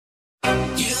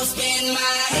spin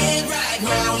my head right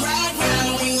round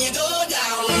when you go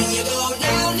down,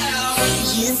 down.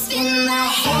 You spin my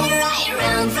head right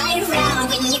round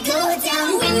when you go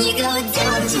down, You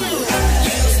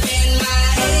spin my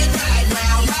head right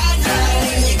round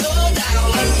when you go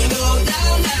down,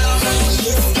 down.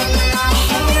 You spin my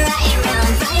head right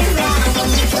round when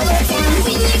you go down,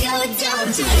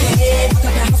 Hey, I got the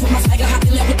house with my swagger,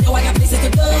 hopping up with yo, I got places to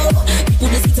go. People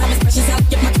to see time is precious, I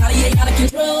get my Cartier out of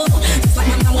control. Just like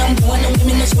my mind where I'm going, no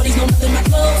women, no shorties, no nothing, my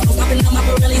clothes. No stopping on my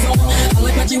Pirellis on. I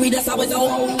like my jewelry, that's always on.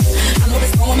 I know the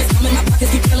storm is coming, my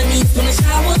pockets keep telling me it's gonna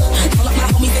shower. Call up my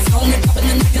homies that's home and popping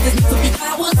the night, cause it's meant to be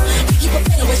ours. We keep a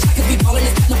fadeaway shot, cause we ballin'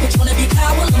 this platinum, put you on every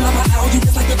power. I'm on my owl, you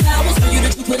just like the flowers. Tell you the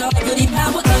truth with all that goody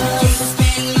power. You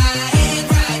spin my head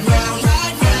right round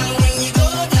when you go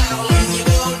down,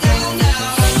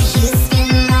 down. You spin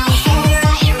my head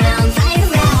right round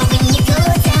when you go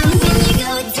down,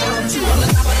 From the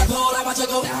top of the pole, I watch her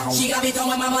go. She got me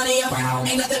throwing my money around.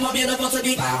 Ain't nothing more beautiful to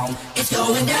be found. It's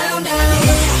going down,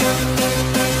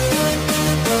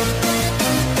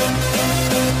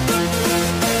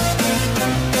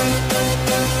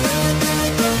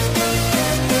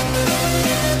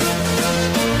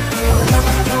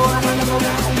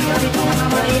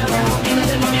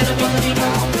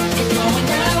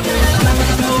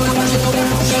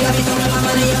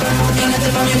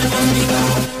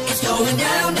 It's going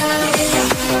down,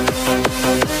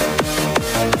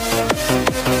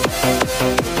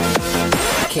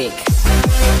 Cake.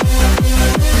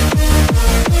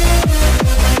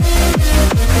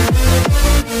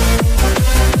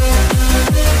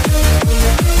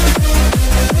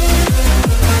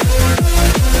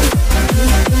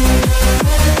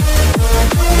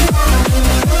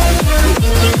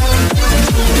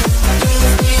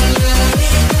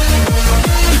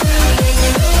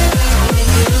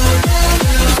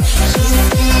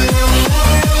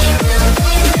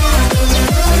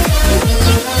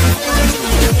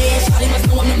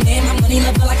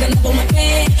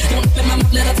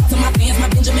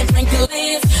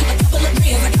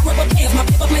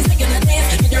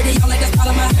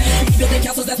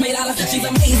 She's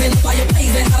amazing, fire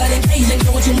blazing, hotter than Cajun.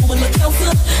 Girl, want you move a little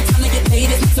closer? Time to get paid,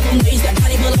 it's maximum wage. That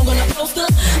body belong on a poster.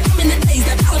 I'm in the days,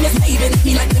 that problem is waving.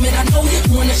 Me like them and I know you.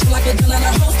 You run the show like a gun on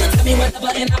a holster. Tell me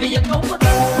whatever and I'll be your gopher.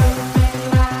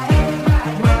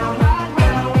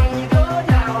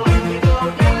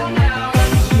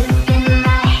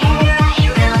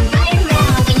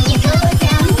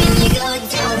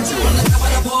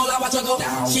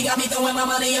 She got me throwing my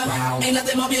money around. Ain't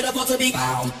nothing more beautiful to be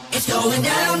found. It's going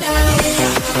down,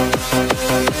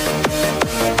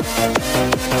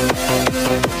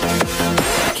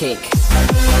 Cake.